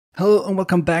Hello and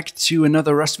welcome back to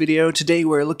another Rust video. Today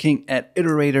we're looking at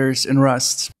iterators in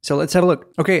Rust. So let's have a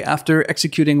look. Okay, after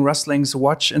executing rustlings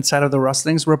watch inside of the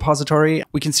rustlings repository,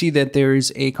 we can see that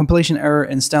there's a compilation error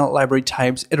in standard library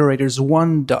types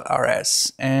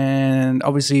iterators1.rs. And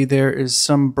obviously there is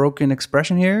some broken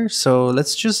expression here. So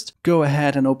let's just go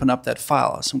ahead and open up that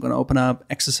file. So I'm going to open up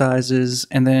exercises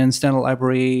and then standard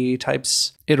library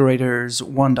types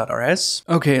iterators1.rs.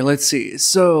 Okay, let's see.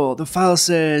 So the file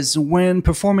says, when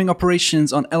performing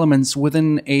operations on elements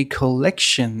within a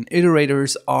collection,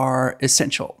 iterators are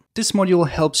essential. This module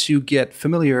helps you get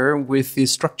familiar with the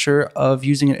structure of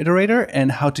using an iterator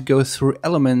and how to go through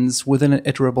elements within an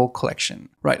iterable collection.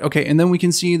 Right, okay, and then we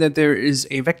can see that there is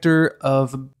a vector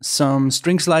of some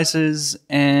string slices,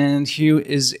 and here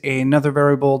is another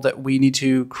variable that we need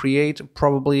to create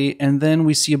probably, and then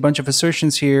we see a bunch of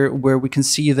assertions here where we can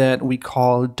see that we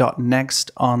call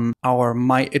 .next on our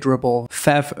myIterable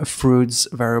favFruits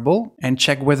variable and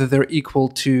check whether they're equal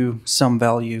to some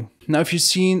value. Now, if you've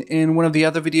seen in one of the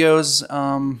other videos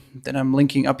that I'm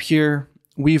linking up here,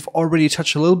 we've already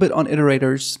touched a little bit on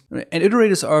iterators. And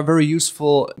iterators are very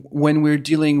useful when we're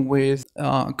dealing with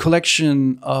a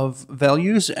collection of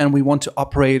values and we want to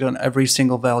operate on every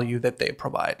single value that they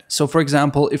provide. So for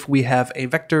example, if we have a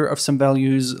vector of some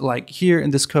values like here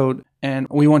in this code, and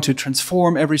we want to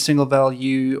transform every single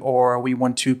value, or we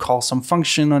want to call some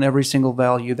function on every single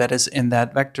value that is in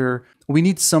that vector, we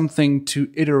need something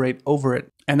to iterate over it.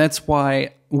 And that's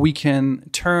why we can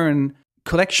turn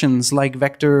collections like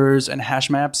vectors and hash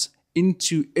maps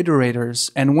into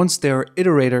iterators. And once they're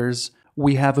iterators,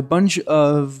 we have a bunch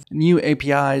of new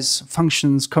APIs,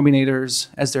 functions, combinators,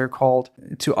 as they're called,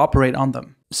 to operate on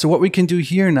them. So what we can do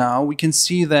here now, we can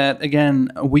see that,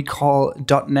 again, we call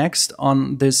 .next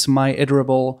on this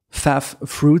myIterable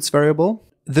favFruits variable.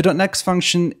 The .next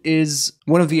function is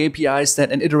one of the APIs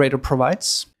that an iterator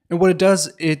provides. And what it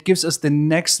does, it gives us the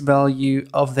next value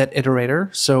of that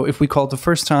iterator. So if we call it the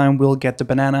first time, we'll get the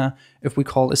banana. If we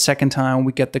call it a second time,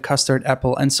 we get the custard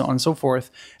apple, and so on and so forth.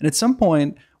 And at some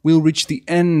point, we'll reach the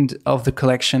end of the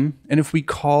collection. And if we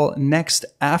call next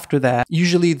after that,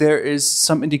 usually there is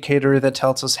some indicator that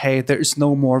tells us, hey, there is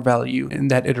no more value in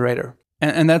that iterator.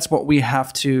 And that's what we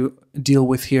have to deal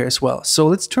with here as well. So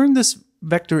let's turn this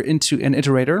vector into an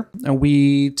iterator, and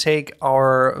we take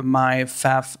our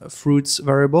myFavFruits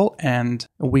variable and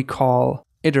we call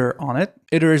iter on it.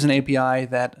 Iter is an API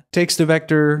that takes the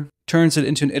vector, turns it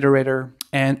into an iterator,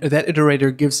 and that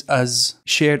iterator gives us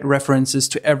shared references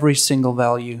to every single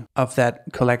value of that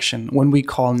collection when we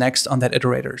call next on that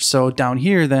iterator. So down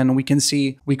here, then we can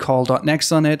see we call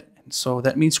 .next on it. So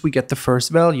that means we get the first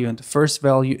value, and the first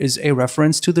value is a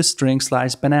reference to the string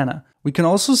slice banana. We can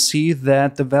also see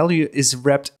that the value is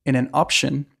wrapped in an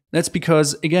option. That's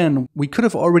because, again, we could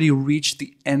have already reached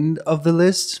the end of the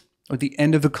list or the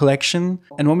end of the collection.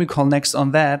 And when we call next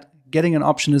on that, getting an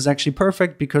option is actually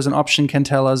perfect because an option can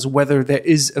tell us whether there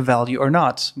is a value or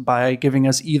not by giving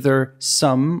us either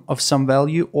some of some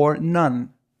value or none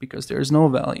because there is no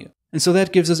value. And so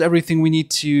that gives us everything we need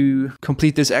to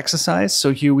complete this exercise.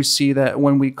 So here we see that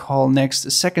when we call next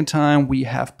a second time, we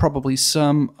have probably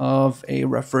some of a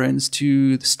reference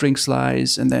to the string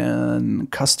slice and then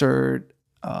custard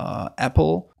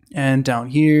apple. And down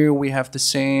here we have the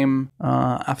same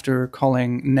after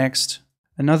calling next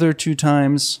another 2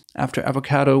 times. After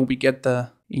avocado, we get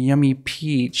the yummy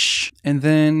peach. And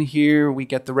then here we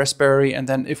get the raspberry. And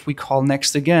then if we call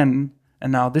next again,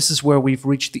 and now this is where we've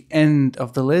reached the end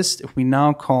of the list. If we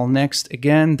now call next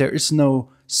again, there is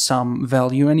no some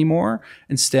value anymore.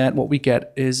 Instead, what we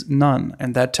get is none.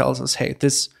 And that tells us, hey,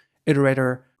 this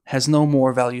iterator has no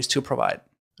more values to provide.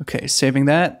 Okay, saving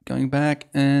that, going back,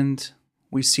 and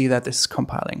we see that this is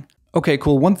compiling. Okay,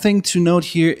 cool. One thing to note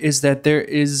here is that there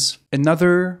is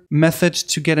another method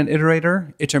to get an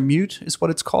iterator. Itermute is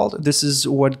what it's called. This is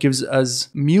what gives us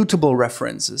mutable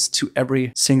references to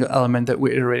every single element that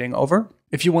we're iterating over.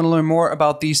 If you want to learn more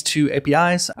about these two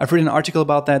APIs, I've written an article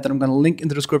about that I'm going to link in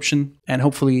the description, and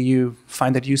hopefully you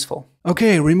find that useful.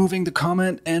 Okay, removing the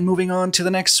comment and moving on to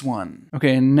the next one.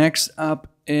 Okay, next up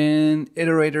in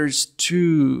iterators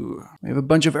 2. We have a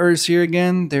bunch of errors here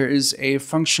again. There is a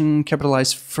function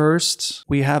capitalized first.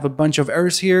 We have a bunch of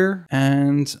errors here,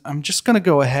 and I'm just going to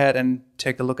go ahead and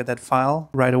take a look at that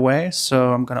file right away.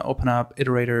 So I'm going to open up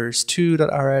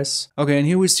iterators2.rs. Okay, and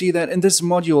here we see that in this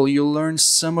module, you'll learn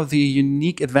some of the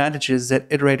unique advantages that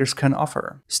iterators can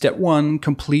offer. Step 1,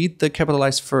 complete the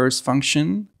capitalized first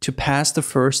function to pass the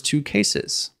first 2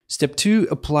 cases. Step 2,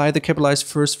 apply the capitalized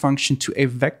first function to a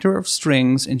vector of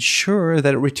strings. Ensure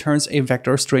that it returns a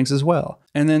vector of strings as well.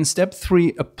 And then step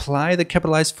 3, apply the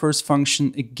capitalized first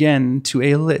function again to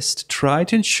a list. Try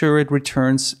to ensure it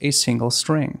returns a single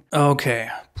string. Okay,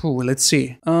 let's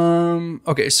see.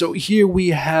 Okay, so here we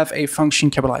have a function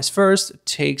capitalized first. It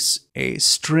takes a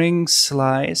string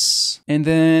slice and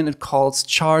then it calls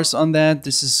chars on that.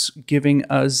 This is giving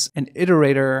us an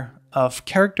iterator of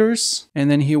characters. And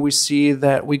then here we see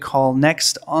that we call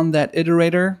next on that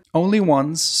iterator only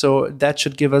once. So that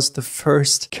should give us the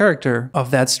first character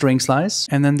of that string slice.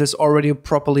 And then this already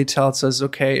properly tells us,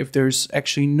 okay, if there's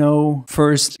actually no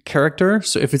first character,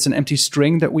 so if it's an empty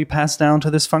string that we pass down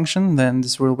to this function, then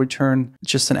this will return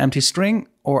just an empty string.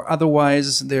 Or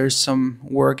otherwise, there's some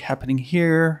work happening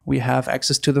here. We have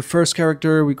access to the first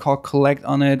character, we call collect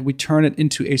on it, we turn it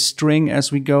into a string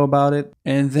as we go about it,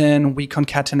 and then we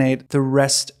concatenate the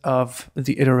rest of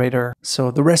the iterator, so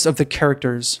the rest of the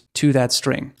characters to that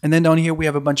string. And then down here we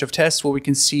have a bunch of tests where we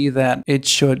can see that it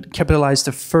should capitalize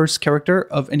the first character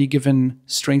of any given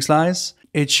string slice.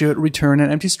 It should return an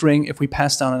empty string if we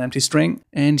pass down an empty string.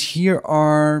 And here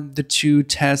are the 2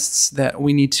 tests that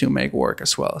we need to make work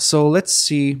as well. So let's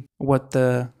see what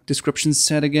the description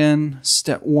said again.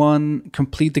 Step 1,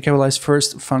 complete the capitalized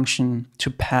first function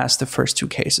to pass the first 2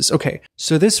 cases. Okay,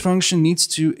 so this function needs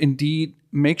to indeed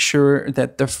make sure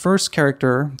that the first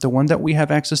character, the one that we have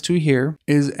access to here,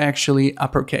 is actually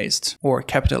uppercased or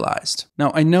capitalized.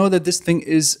 Now, I know that this thing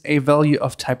is a value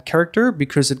of type character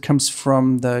because it comes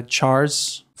from the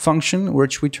chars function,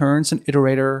 which returns an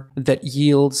iterator that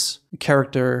yields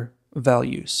character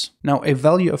values. Now, a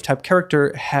value of type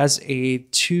character has a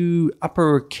to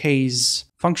uppercase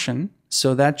function.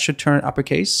 So that should turn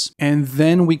uppercase, and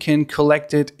then we can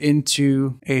collect it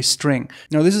into a string.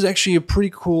 Now, this is actually a pretty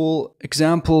cool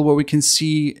example where we can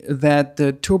see that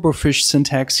the turbofish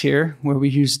syntax here, where we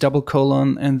use double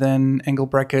colon and then angle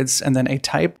brackets and then a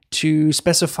type to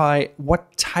specify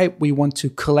what type we want to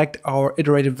collect our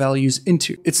iterated values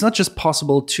into. It's not just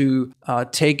possible to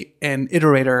take an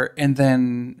iterator and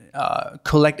then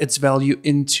collect its value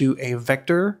into a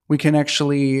vector. We can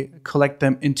actually collect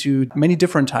them into many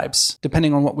different types,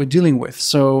 depending on what we're dealing with.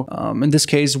 So in this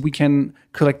case, we can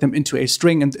collect them into a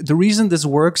string. And the reason this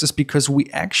works is because we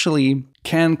actually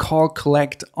can call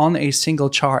collect on a single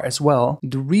char as well.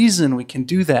 The reason we can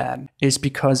do that is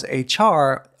because a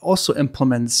char also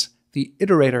implements the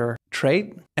iterator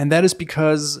trait. And that is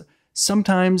because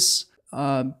sometimes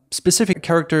specific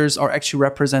characters are actually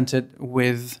represented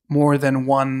with more than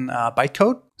one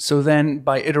bytecode. So then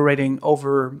by iterating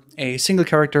over a single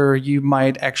character, you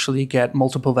might actually get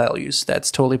multiple values.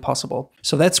 That's totally possible.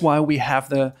 So that's why we have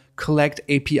the collect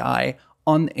API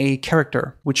on a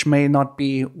character, which may not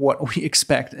be what we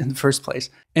expect in the first place.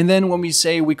 And then when we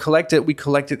say we collect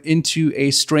it into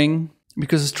a string,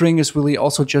 because a string is really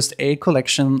also just a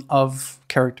collection of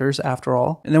characters after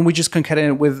all. And then we just concatenate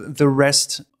it with the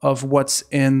rest of what's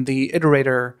in the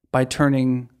iterator by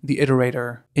turning the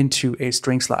iterator into a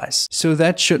string slice. So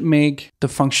that should make the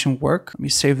function work. Let me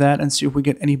save that and see if we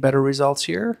get any better results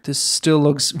here. This still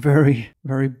looks very,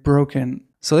 very broken.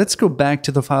 So let's go back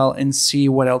to the file and see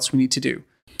what else we need to do.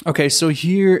 Okay, so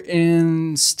here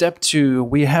in step 2,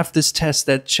 we have this test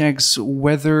that checks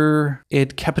whether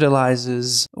it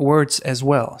capitalizes words as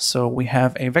well. So we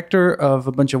have a vector of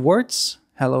a bunch of words,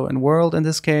 hello and world in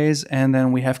this case, and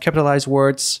then we have capitalized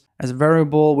words as a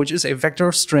variable, which is a vector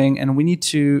of string, and we need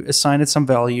to assign it some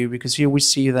value because here we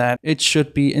see that it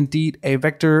should be indeed a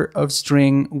vector of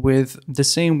string with the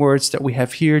same words that we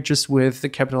have here, just with the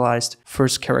capitalized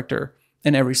first character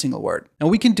in every single word.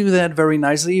 And we can do that very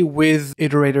nicely with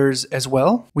iterators as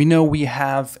well. We know we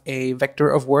have a vector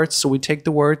of words, so we take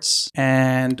the words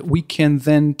and we can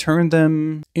then turn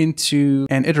them into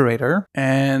an iterator.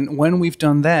 And when we've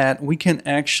done that, we can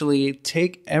actually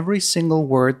take every single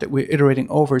word that we're iterating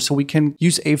over. So we can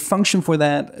use a function for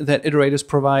that iterators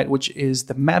provide, which is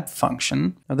the map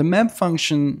function. Now the map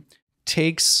function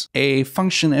takes a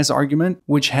function as argument,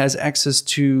 which has access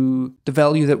to the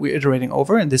value that we're iterating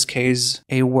over, in this case,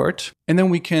 a word. And then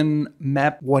we can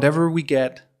map whatever we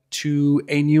get to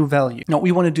a new value. Now, what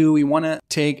we want to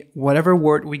take whatever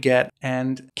word we get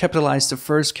and capitalize the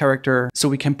first character so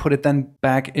we can put it then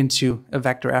back into a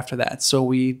vector after that. So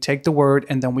we take the word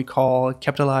and then we call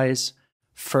capitalize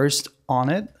first on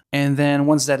it. And then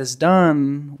once that is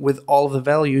done with all of the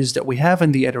values that we have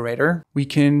in the iterator, we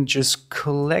can just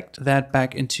collect that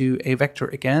back into a vector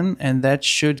again, and that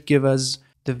should give us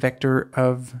the vector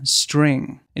of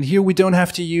string. And here we don't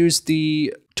have to use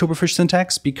the turbofish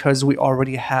syntax because we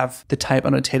already have the type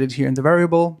annotated here in the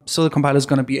variable. So the compiler is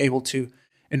going to be able to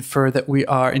infer that we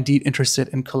are indeed interested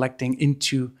in collecting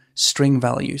into string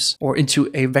values, or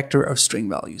into a vector of string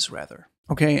values rather.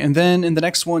 Okay, and then in the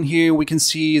next one here, we can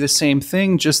see the same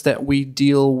thing, just that we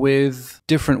deal with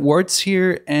different words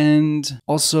here, and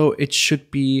also it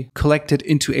should be collected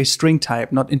into a string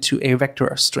type, not into a vector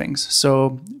of strings.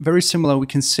 So very similar, we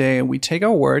can say we take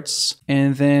our words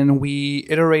and then we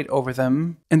iterate over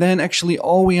them, and then actually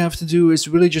all we have to do is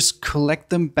really just collect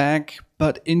them back,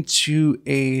 but into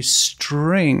a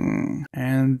string,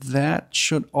 and that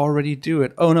should already do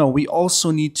it. Oh no, we also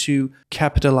need to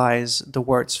capitalize the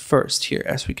words first here,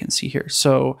 as we can see here.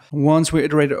 So once we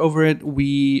iterated over it,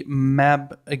 we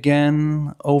map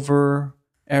again over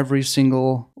every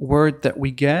single word that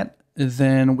we get.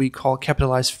 Then we call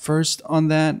capitalize first on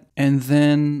that, and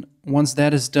then once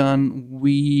that is done,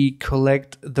 we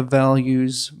collect the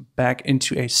values back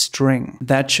into a string.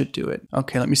 That should do it.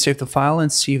 Okay, let me save the file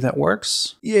and see if that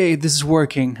works. Yay, this is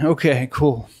working. Okay,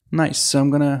 cool. Nice. So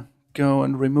I'm gonna go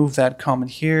and remove that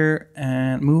comment here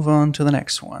and move on to the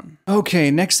next one. Okay,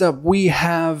 next up we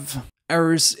have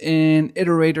errors in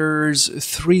Iterators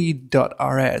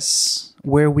 3.rs,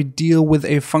 where we deal with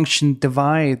a function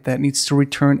divide that needs to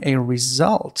return a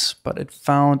result, but it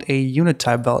found a unit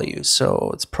type value,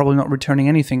 so it's probably not returning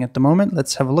anything at the moment.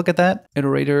 Let's have a look at that.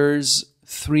 Iterators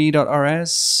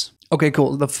 3.rs. Okay,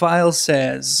 cool. The file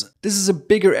says, this is a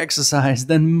bigger exercise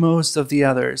than most of the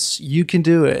others. You can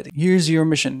do it. Here's your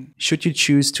mission, should you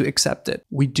choose to accept it.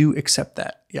 We do accept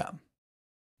that, yeah.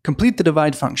 Complete the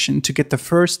divide function to get the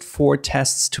first 4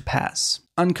 tests to pass.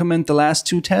 Uncomment the last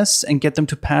 2 tests and get them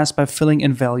to pass by filling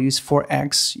in values for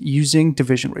x using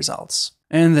division results.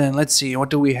 And then let's see, what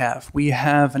do we have? We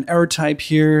have an error type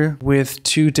here with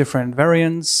 2 different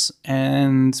variants,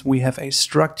 and we have a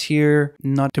struct here,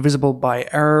 not divisible by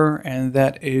error, and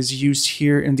that is used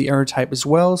here in the error type as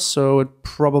well. So it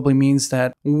probably means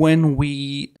that when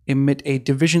we emit a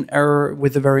division error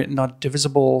with the variant not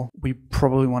divisible, we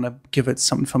probably want to give it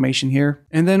some information here.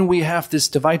 And then we have this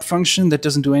divide function that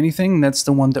doesn't do anything. That's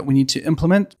the one that we need to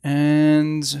implement.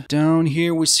 And down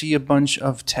here we see a bunch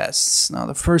of tests. Now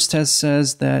the first test says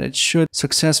that it should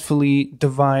successfully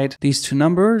divide these 2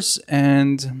 numbers,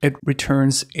 and it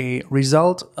returns a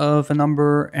result of a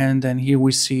number. And then here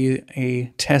we see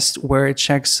a test where it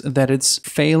checks that it's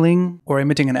failing or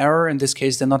emitting an error, in this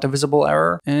case the not divisible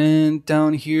error. And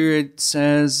down here it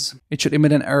says it should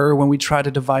emit an error when we try to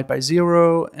divide by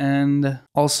 0, and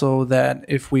also that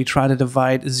if we try to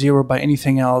divide 0 by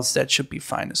anything else, that should be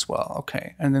fine as well.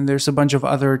 Okay, and then there's a bunch of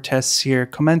other tests here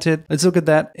commented. Let's look at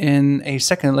that in a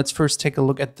second. Let's first take a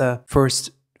look at the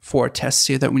first 4 tests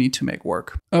here that we need to make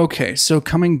work. Okay, so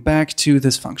coming back to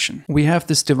this function, we have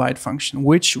this divide function,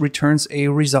 which returns a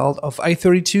result of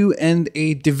I32 and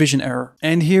a division error.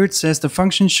 And here it says the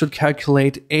function should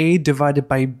calculate a divided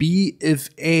by b if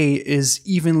a is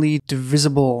evenly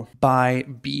divisible by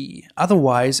b.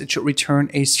 Otherwise, it should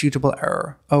return a suitable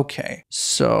error. Okay,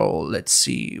 so let's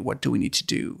see, what do we need to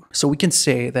do? So we can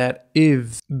say that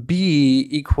if b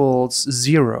equals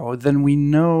 0, then we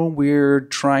know we're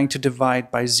trying to divide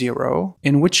by 0,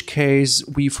 in which case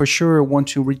we for sure want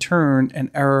to return an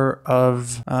error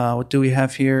of, what do we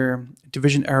have here?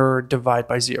 Division error divide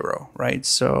by 0, right?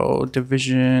 So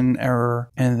division error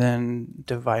and then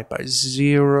divide by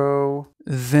 0.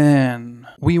 Then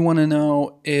we want to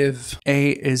know if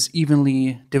a is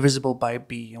evenly divisible by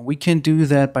b. And we can do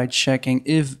that by checking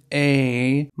if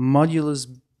a modulus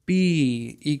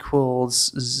b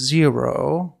equals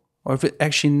 0, or if it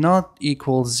actually not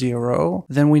equals 0,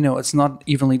 then we know it's not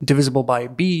evenly divisible by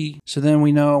b. So then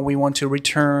we know we want to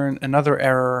return another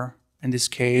error, in this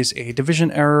case a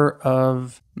division error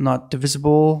of not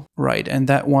divisible, right? And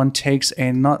that one takes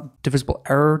a not divisible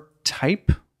error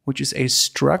type, which is a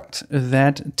struct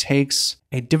that takes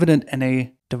a dividend and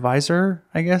a divisor,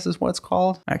 I guess is what it's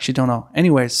called. I actually don't know.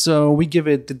 Anyway, so we give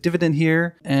it the dividend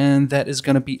here, and that is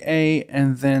going to be a,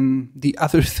 and then the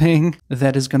other thing,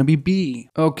 that is going to be b.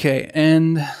 Okay,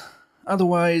 and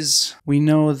otherwise we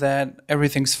know that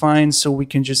everything's fine, so we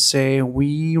can just say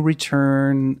we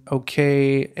return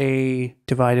okay, a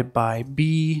divided by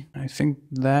b. I think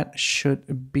that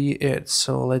should be it.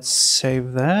 So let's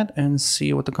save that and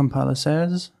see what the compiler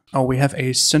says. Oh, we have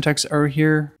a syntax error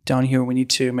here. Down here we need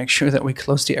to make sure that we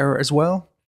close the error as well.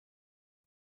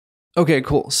 Okay,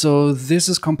 cool. So this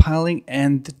is compiling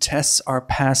and the tests are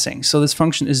passing. So this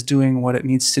function is doing what it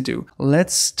needs to do.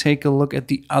 Let's take a look at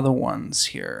the other ones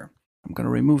here. I'm going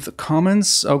to remove the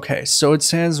comments. Okay, so it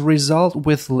says result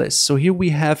with list. So here we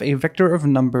have a vector of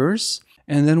numbers,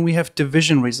 And then we have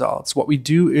division results. What we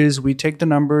do is we take the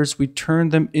numbers, we turn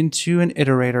them into an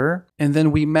iterator, and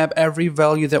then we map every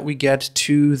value that we get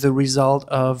to the result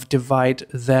of divide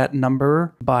that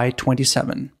number by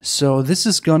 27. So this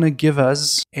is going to give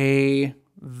us a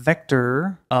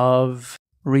vector of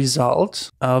result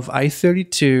of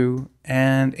I32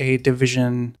 and a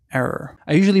division error.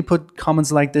 I usually put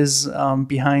comments like this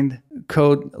behind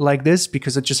code like this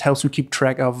because it just helps me keep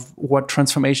track of what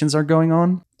transformations are going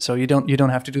on. So you don't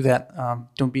have to do that.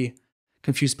 Don't be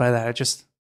confused by that. I just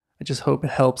hope it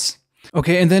helps.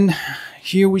 Okay, and then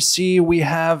here we see we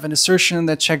have an assertion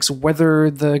that checks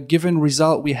whether the given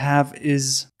result we have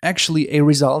is actually a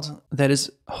result that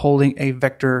is holding a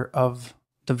vector of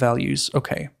the values.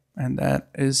 Okay, and that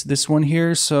is this one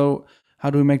here. So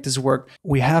how do we make this work?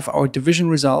 We have our division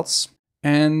results,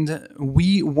 and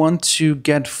we want to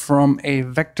get from a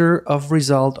vector of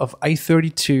result of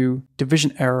I32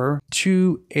 division error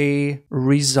to a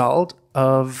result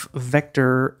of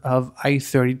vector of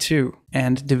I32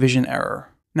 and division error.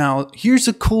 Now, here's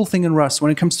a cool thing in Rust when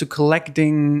it comes to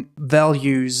collecting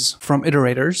values from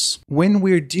iterators. When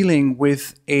we're dealing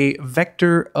with a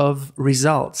vector of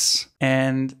results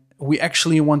and we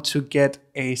actually want to get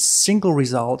a single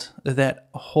result that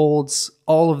holds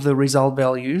all of the result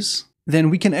values, then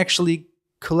we can actually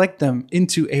collect them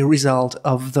into a result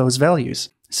of those values.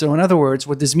 So in other words,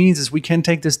 what this means is we can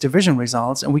take this division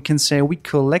results and we can say we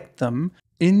collect them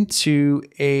into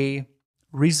a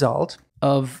result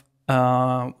of,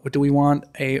 what do we want?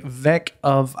 A vec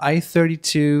of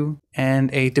I32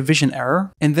 and a division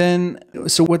error. And then,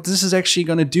 so what this is actually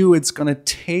going to do, it's going to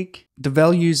take the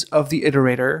values of the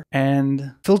iterator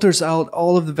and filters out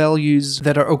all of the values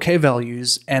that are okay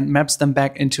values and maps them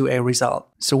back into a result.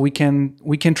 So we can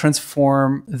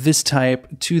transform this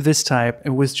type to this type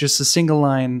with just a single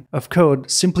line of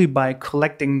code simply by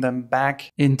collecting them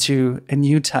back into a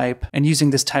new type and using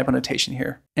this type annotation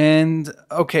here. And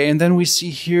okay, and then we see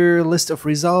here list of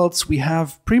results. We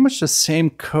have pretty much the same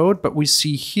code, but we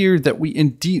see here that we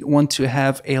indeed want to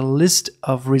have a list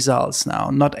of results now,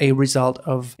 not a result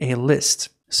of a list.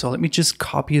 So let me just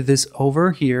copy this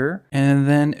over here and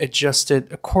then adjust it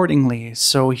accordingly.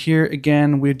 So here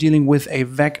again, we're dealing with a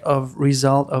vec of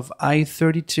result of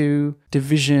I32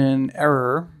 division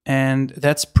error. And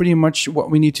that's pretty much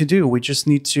what we need to do. We just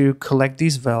need to collect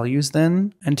these values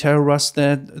then and tell Rust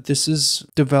that this is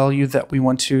the value that we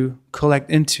want to collect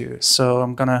into. So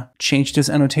I'm gonna change this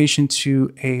annotation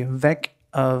to a vec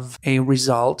of a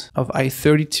result of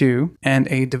I32 and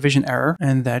a division error,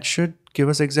 and that should give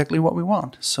us exactly what we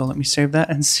want. So let me save that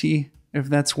and see if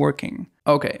that's working.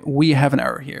 Okay, we have an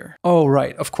error here. Oh,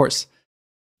 right, of course.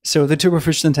 So the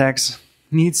turbofish syntax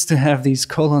needs to have these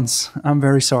colons. I'm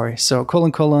very sorry. So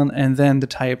colon, colon, and then the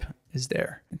type is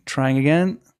there. Trying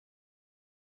again.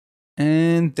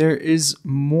 And there is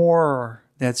more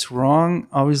that's wrong.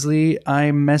 Obviously,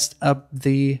 I messed up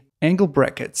the angle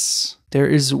brackets. There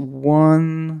is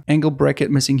one angle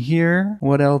bracket missing here.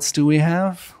 What else do we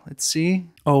have? Let's see.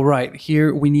 Oh, right.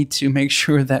 Here we need to make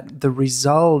sure that the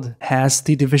result has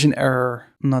the division error,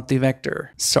 not the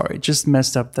vector. Sorry, just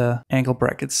messed up the angle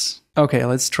brackets. Okay,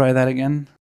 let's try that again.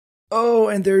 Oh,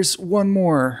 and there's one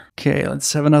more. Okay,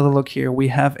 let's have another look here. We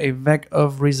have a vec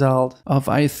of result of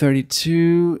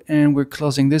I32, and we're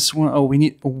closing this one. Oh, we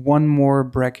need one more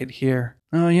bracket here.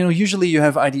 You know, usually you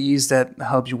have IDEs that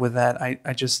help you with that.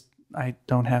 I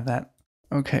don't have that.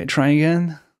 Okay, try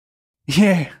again.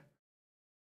 Yeah.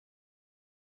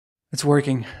 It's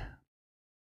working.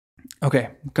 Okay,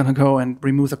 I'm gonna go and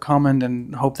remove the comment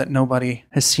and hope that nobody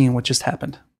has seen what just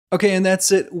happened. Okay, and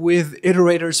that's it with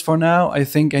iterators for now. I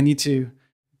think I need to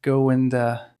go and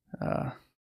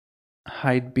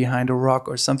hide behind a rock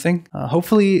or something.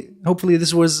 Hopefully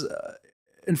this was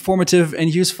informative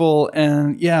and useful,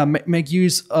 and yeah, make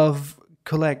use of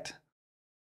collect.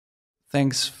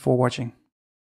 Thanks for watching.